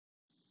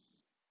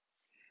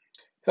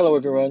Hello,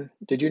 everyone.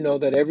 Did you know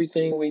that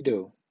everything we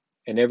do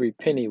and every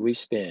penny we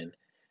spend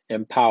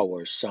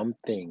empowers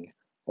something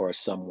or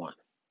someone?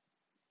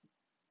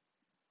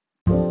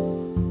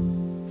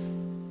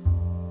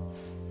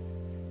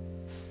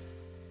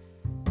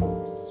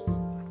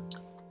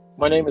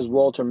 My name is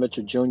Walter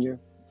Mitchell Jr.,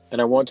 and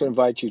I want to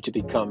invite you to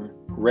become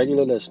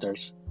regular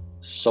listeners,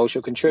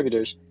 social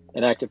contributors,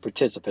 and active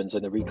participants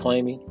in the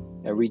reclaiming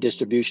and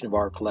redistribution of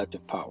our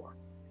collective power.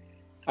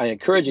 I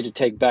encourage you to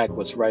take back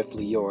what's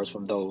rightfully yours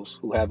from those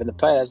who have in the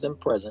past and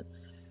present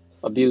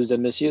abused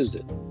and misused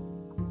it.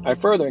 I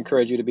further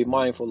encourage you to be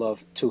mindful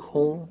of to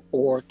whom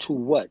or to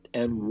what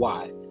and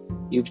why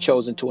you've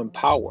chosen to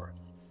empower,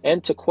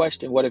 and to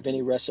question what, if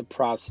any,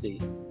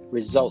 reciprocity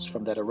results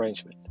from that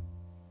arrangement.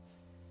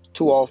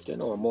 Too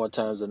often, or more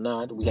times than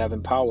not, we have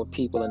empowered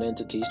people and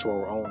entities to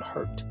our own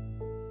hurt.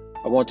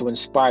 I want to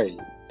inspire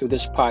you through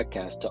this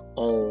podcast to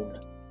own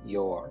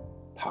your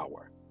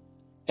power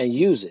and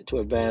use it to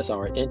advance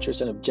our interests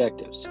and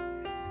objectives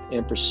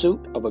in pursuit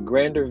of a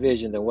grander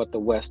vision than what the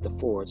West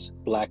affords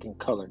black and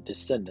colored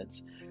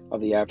descendants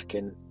of the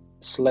African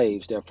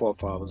slaves their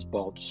forefathers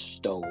bought,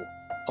 stole,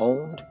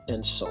 owned,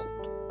 and sold.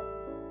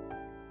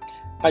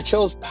 I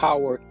chose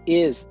Power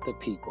is the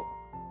People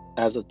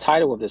as the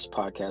title of this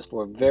podcast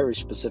for a very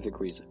specific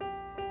reason.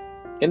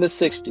 In the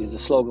 60s, the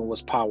slogan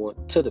was Power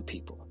to the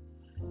People,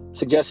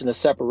 suggesting a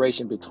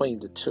separation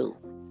between the two,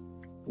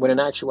 when in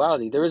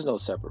actuality, there is no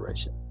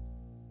separation.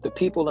 The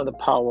people and the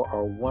power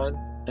are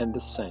one and the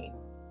same.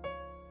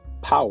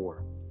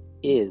 Power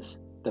is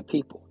the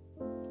people.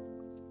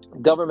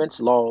 Governments,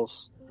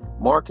 laws,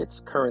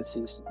 markets,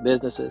 currencies,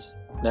 businesses,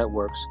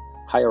 networks,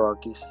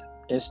 hierarchies,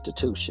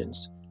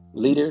 institutions,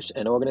 leaders,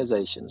 and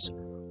organizations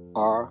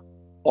are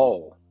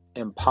all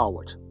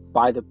empowered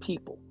by the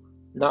people,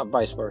 not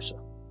vice versa.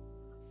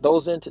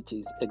 Those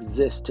entities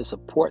exist to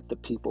support the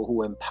people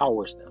who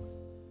empowers them.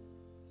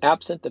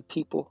 Absent the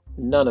people,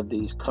 none of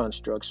these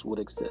constructs would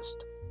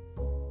exist.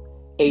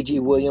 A.G.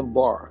 William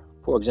Barr,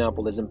 for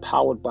example, is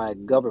empowered by a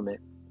government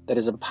that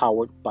is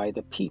empowered by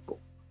the people.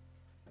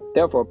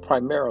 Therefore,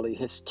 primarily,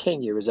 his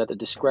tenure is at the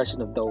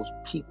discretion of those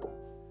people,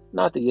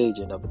 not the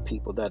agent of the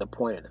people that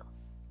appointed him,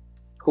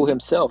 who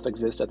himself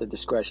exists at the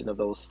discretion of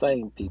those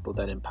same people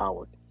that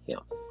empowered him.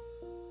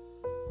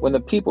 When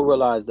the people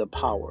realize their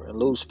power and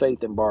lose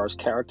faith in Barr's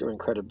character and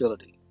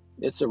credibility,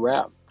 it's a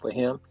wrap for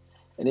him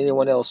and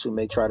anyone else who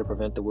may try to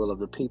prevent the will of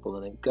the people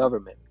in a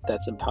government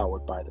that's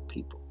empowered by the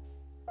people.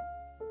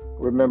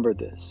 Remember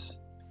this: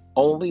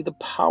 only the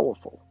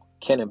powerful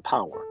can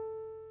empower,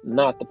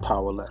 not the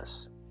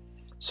powerless.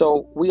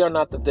 So we are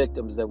not the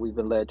victims that we've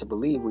been led to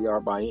believe we are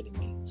by any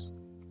means.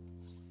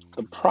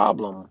 The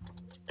problem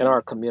in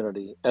our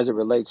community, as it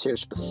relates here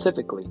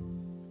specifically,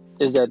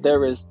 is that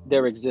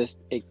there exists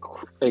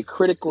a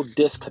critical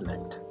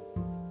disconnect.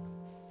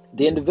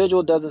 The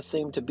individual doesn't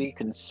seem to be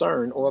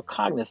concerned or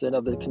cognizant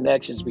of the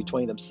connections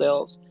between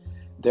themselves,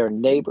 their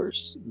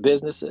neighbors,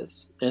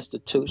 businesses,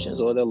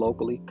 institutions, or their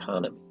local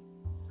economy,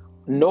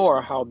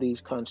 nor how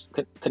these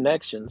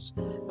connections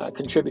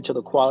contribute to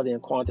the quality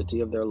and quantity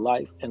of their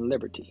life and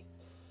liberty.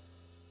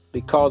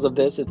 Because of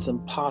this, it's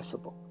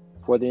impossible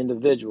for the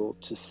individual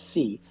to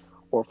see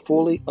or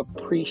fully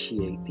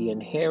appreciate the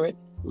inherent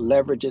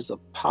leverages of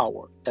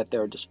power at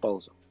their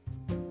disposal.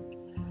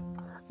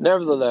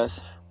 Nevertheless,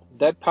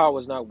 that power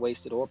is not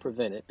wasted or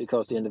prevented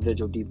because the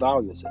individual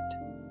devalues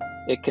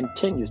it. It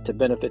continues to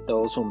benefit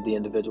those whom the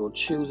individual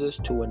chooses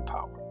to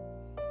empower.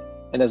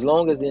 And as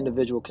long as the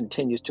individual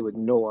continues to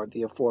ignore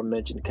the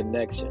aforementioned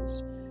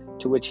connections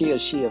to which he or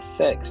she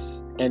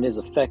affects and is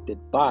affected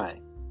by,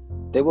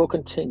 they will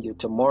continue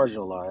to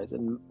marginalize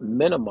and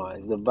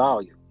minimize the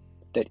value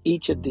that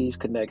each of these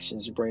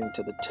connections bring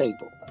to the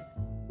table,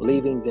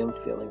 leaving them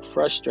feeling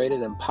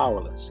frustrated and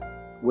powerless,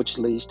 which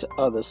leads to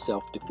other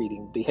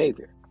self-defeating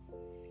behavior.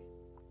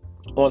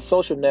 On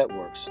social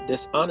networks,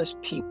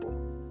 dishonest people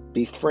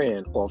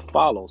befriend or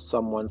follow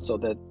someone so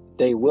that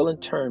they will in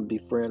turn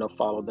befriend or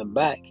follow them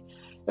back.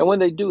 And when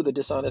they do, the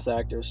dishonest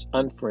actors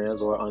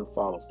unfriends or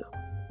unfollows them.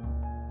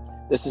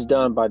 This is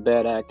done by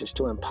bad actors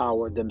to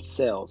empower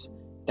themselves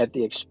at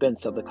the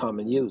expense of the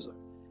common user.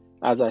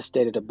 As I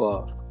stated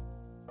above,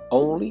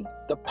 only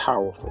the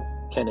powerful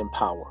can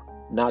empower,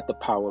 not the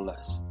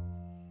powerless.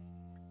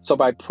 So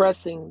by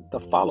pressing the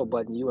follow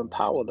button, you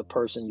empower the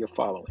person you're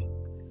following.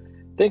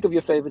 Think of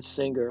your favorite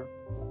singer,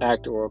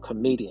 actor, or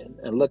comedian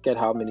and look at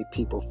how many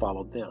people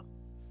follow them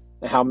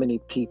and how many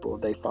people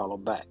they follow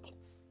back.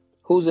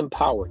 Who's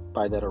empowered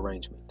by that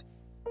arrangement?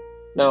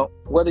 Now,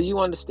 whether you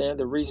understand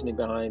the reasoning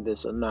behind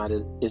this or not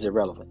is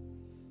irrelevant.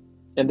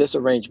 In this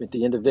arrangement,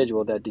 the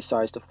individual that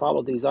decides to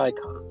follow these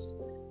icons,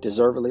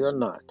 deservedly or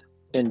not,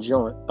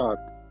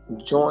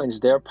 joins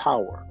their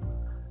power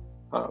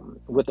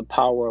with the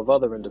power of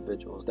other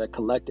individuals that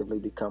collectively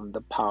become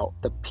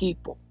the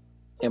people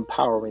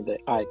empowering the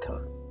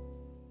icon.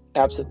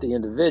 Absent the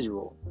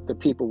individual, the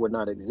people would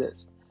not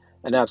exist.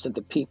 And absent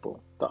the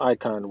people, the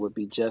icon would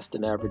be just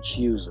an average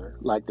user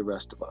like the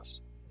rest of us.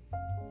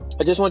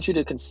 I just want you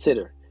to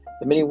consider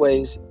the many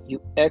ways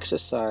you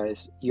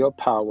exercise your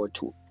power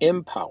to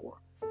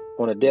empower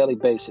on a daily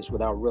basis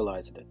without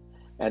realizing it.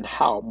 And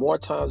how, more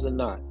times than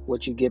not,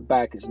 what you get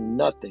back is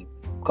nothing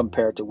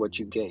compared to what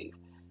you gave.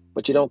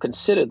 But you don't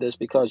consider this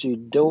because you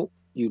do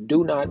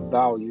not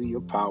value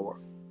your power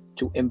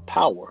to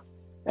empower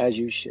as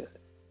you should.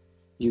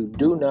 You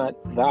do not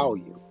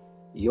value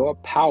your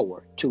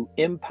power to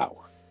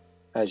empower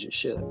as you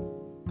should.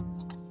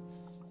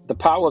 The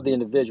power of the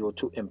individual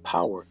to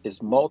empower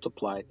is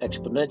multiplied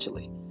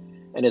exponentially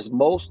and is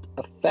most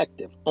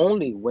effective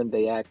only when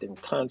they act in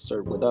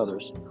concert with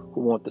others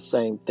who want the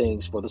same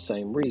things for the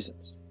same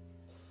reasons.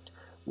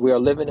 We are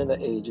living in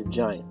the age of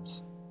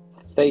giants.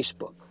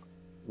 Facebook,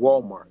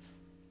 Walmart,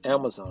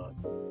 Amazon,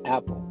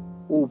 Apple,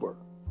 Uber,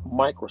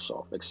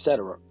 Microsoft,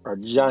 etc. are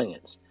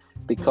giants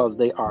because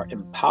they are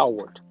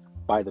empowered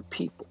by the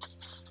people.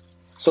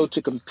 So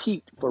to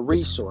compete for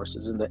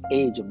resources in the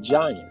age of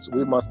giants,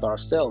 we must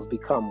ourselves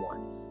become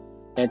one.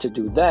 And to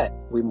do that,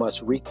 we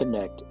must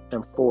reconnect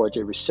and forge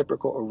a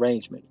reciprocal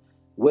arrangement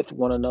with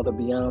one another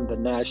beyond the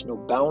national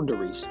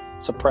boundaries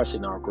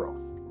suppressing our growth.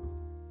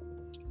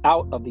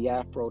 Out of the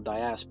Afro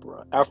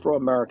diaspora,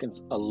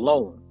 Afro-Americans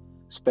alone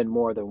spend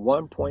more than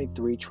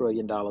 $1.3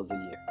 trillion a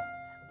year.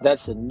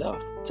 That's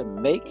enough to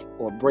make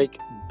or break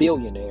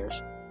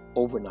billionaires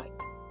overnight.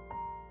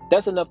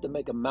 That's enough to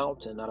make a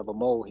mountain out of a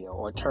molehill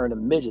or turn a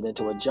midget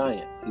into a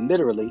giant,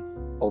 literally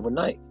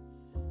overnight.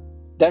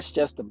 That's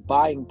just the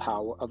buying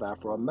power of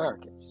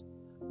Afro-Americans.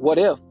 What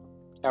if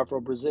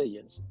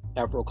Afro-Brazilians,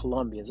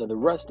 Afro-Colombians, and the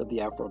rest of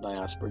the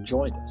Afro-diaspora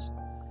joined us?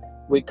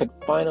 We could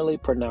finally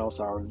pronounce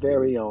our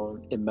very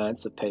own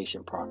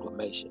Emancipation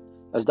Proclamation,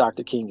 as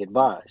Dr. King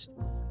advised,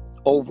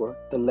 over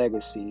the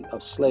legacy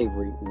of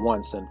slavery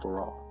once and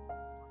for all.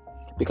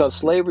 Because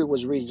slavery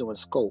was regional in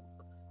scope,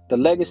 the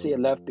legacy it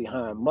left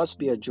behind must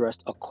be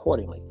addressed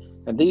accordingly,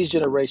 and these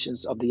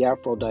generations of the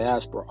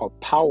Afro-diaspora are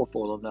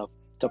powerful enough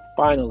to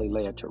finally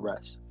lay it to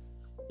rest.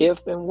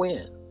 If and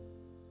when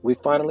we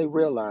finally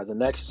realize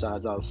and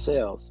exercise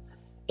ourselves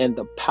in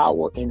the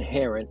power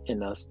inherent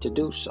in us to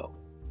do so.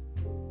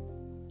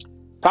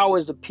 Power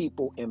is the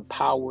people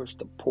empowers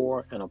the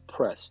poor and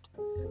oppressed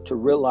to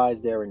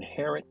realize their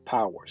inherent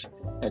powers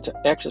and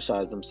to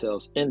exercise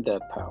themselves in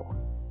that power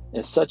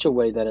in such a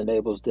way that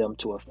enables them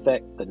to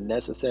effect the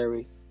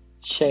necessary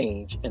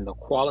change in the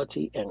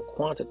quality and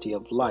quantity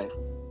of life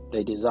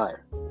they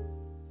desire.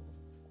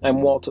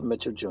 I'm Walter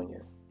Mitchell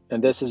Jr.,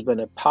 and this has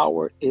been a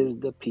Power is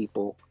the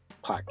People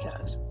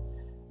podcast.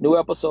 New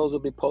episodes will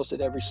be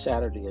posted every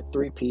Saturday at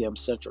 3 p.m.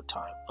 Central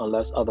Time,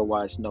 unless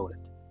otherwise noted.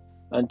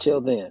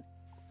 Until then,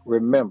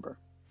 remember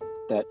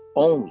that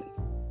only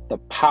the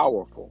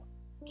powerful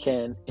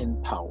can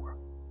empower,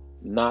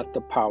 not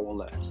the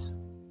powerless.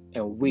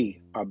 And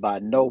we are by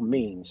no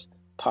means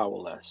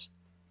powerless.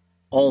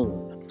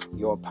 Own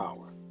your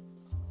power.